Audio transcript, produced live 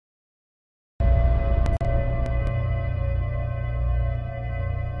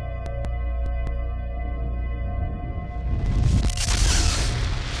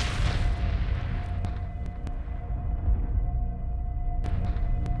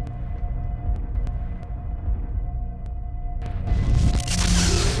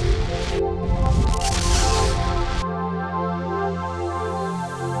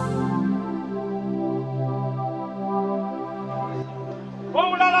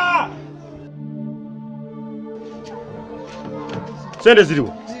Sente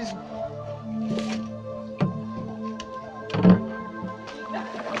ziriwo.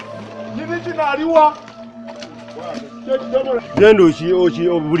 Nibiki naliwa? Genda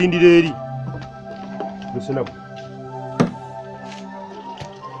obulindira eri. Musenabu.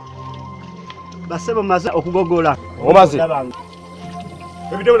 Basebo maze okugogola. Omaze.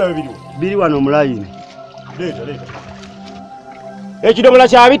 Ebidomola bibiriwo. Biri wano mulayini. Leeta. Ekidomola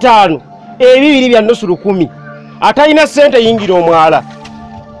kya 5, ebibiri bya nusu 10. Atalina sente yingira omwala.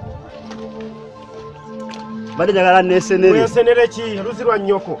 Bade jagala nesenere. Wesenere ki? Luzi lwa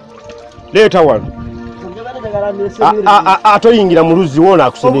nnyoko. Leeta wano. Bade jagala nesenere. Atoyingira mu luzi wona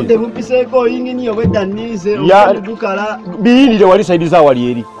akusenere. Obude bupiseko yingini obedda nize okudukala. Biyindire wali saidiza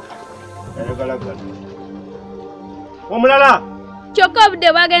wali eri. Omulala. Kyokka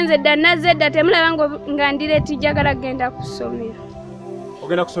obudde bwagenze dda nazedda temulaba nga ndireti jagala genda kusomera.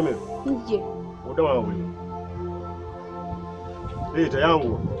 Ogenda kusomera? Nje. Odama wabuli. Leeta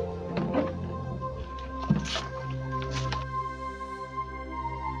yangu.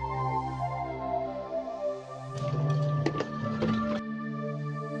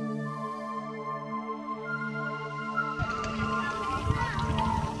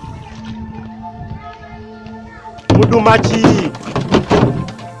 Mudumaki.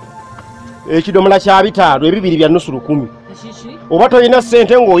 Ekidomola kya 5, ebibiri bya nusu 10. Oba toyina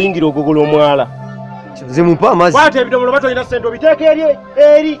sente ng'oyingira ogogola omwala. Zimupa amazi. Kwata ebidomola oba toyina sente obiteeka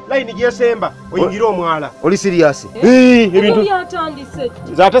eri layini gyesemba oyingira omwala. Oli serious? Ebintu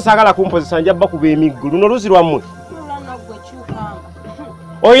zaate saagala kumpozesa nja bakuba emiggo. Luno luzi lwammwe.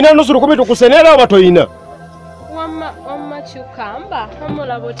 Oyina nusu 10 tukusenera oba toyina? Wamma kyukamba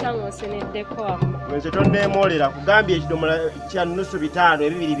omulabo otangoseneddeko wamma. Nze tonneemolera kugambye ekidomola kya nusu 5,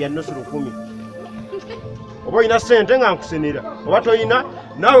 ebibiri bya nusu 10. Oba oyina sente nga nkusenera oba toyina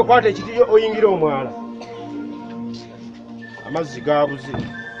naawe kwata ekiti oyingira omwala. Amazzi gabuze.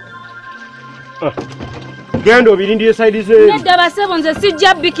 Genda obirindire saidi zeeri. Nedda basebo nze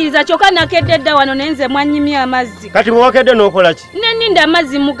sijja bbikiriza kyokka nakedde dda wano nenze mwanyimye amazzi. Kati muwakedde n'okola ki? Nenninda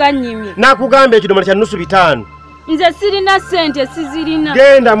amazzi muganyimye. Nakugambye ekidomola kya nusu 5. Nze sirina sente sizirina.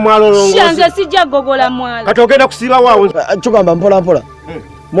 Genda mwalo longozi. Nze sijja gogola mwala. Kati ogenda kusiiba waawo. Chugamba mpola.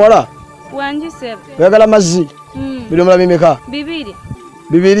 Mwala. Wanjisebe. Oyagala mazzi. Bidomola bimeka?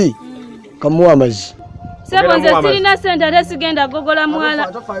 2. Kamuwa amazzi. Sebo nze sirina sente ate sigenda gogola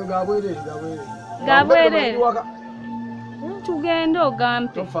mwala. Gabwerere. Tugenda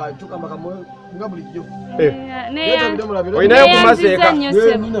ogampe. Oyinayo kumazeeka.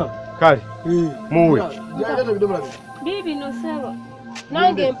 Kale. Muwe. Bibi no sebo.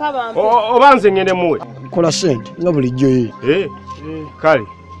 Nange mpa bampe. Oba nze ngende muwe. Kola sente nga bulijjo ye. Kale.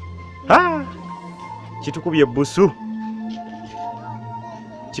 Kitukubye busu.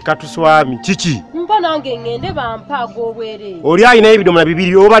 Kikatuswami kiki? Mpa nange ngende bampa ag'obwerere. Oli ayina ebidomola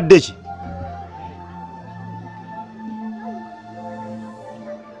 2 obadde ki?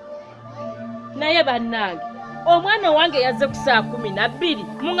 Naye bannange omwana wange yazze ku saa 12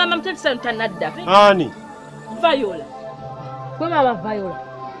 mungamba mutandisa tanadda. Ani? Viola. Gwe mama Viola.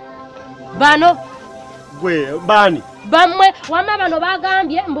 Bano gwe bani? Bamwe wama bano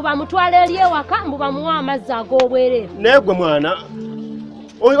bagambye mbu bamutwala eri ewaka mbu bamuwa amazzi ag'obwerere. Naye gwe mwana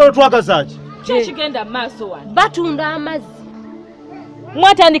otwagaza ki? Kiki kigenda maaso wano? Batunda amazzi.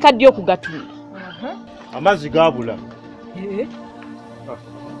 Mwatandika ddi okugatunda? Amazzi gaabula.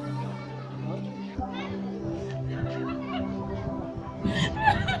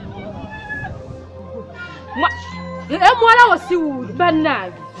 Mwala wo siwuli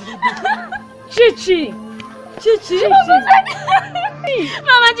bannange. Kiki?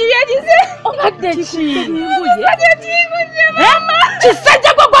 Mama kiriyagize. Obadde ki? Mama.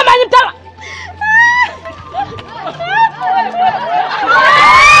 Kisajja gwe gwamanyi taba.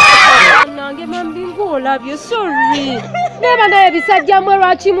 Nange mambingu olabye sorry. Neba naye ebisajja mwe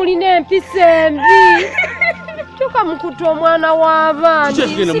lwaki mulina empisa embi. Tuka mukutte omwana w'abandi.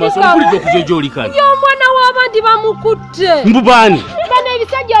 Kigenda maaso mpulidde okujojoolikana. Yo omwana w'abandi bamukutte. Mbubani. Bano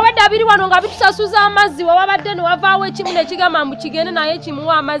ebisajja obadde abiri wano nga bitusasuza amazzi wabadde ne wavaawo ekimu ne kigamba mbu kigende naye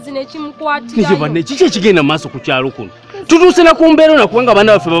kimuwa amazzi ne kimukwatirayo. Kiki ekigenda maaso ku kyalo kuno? Tutuuse na ku mbeera eno kubanga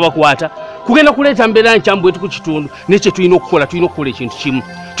baana baffe babakwata. Kugenda kuleeta mbeera nkyambu etu ku kitundu n'ekyo tulina okukola ekintu kimu.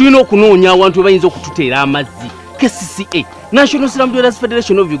 Tulina okunoonya awantu we bayinza okututeera amazzi. KCCA, National Slam Dwellers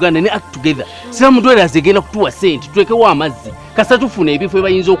Federation of Uganda ne act together. Slam Dwellers egenda kutuwa sente tulekewo amazzi. Kasa tufuna ebifo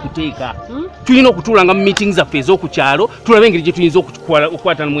ebayinza okuteeka. Tulina okutuulanga mu meetings zaffe ez'okukyalo tulabe engeri gye tuyinza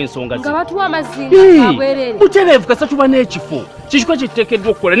okukwatanamu ensonga ze. Nga batuwa amazzi ag'obwerere. Butereevu kasa tuba n'ekifo. Kikiko kye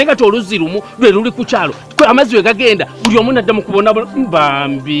tuteekeddwa okukola naye kati oluzzi lumu lwe luli ku kyalo. Amazzi we gagenda buli omu nadda mu kubona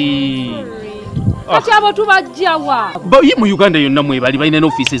bambi. kati abo tubajjawa Ye mu Uganda yonna mwebali balina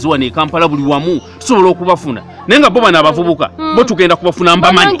n'ofiisi eziwana e Kampala buli wamu tusobola okubafuna naye nga bo bano abavubuka bo tugenda kubafuna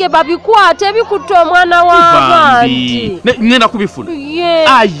mbamanyi nange babikwate ebikutta omwana w'abandi ngenda kubifuna Yes.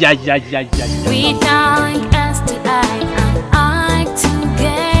 ayayayayaya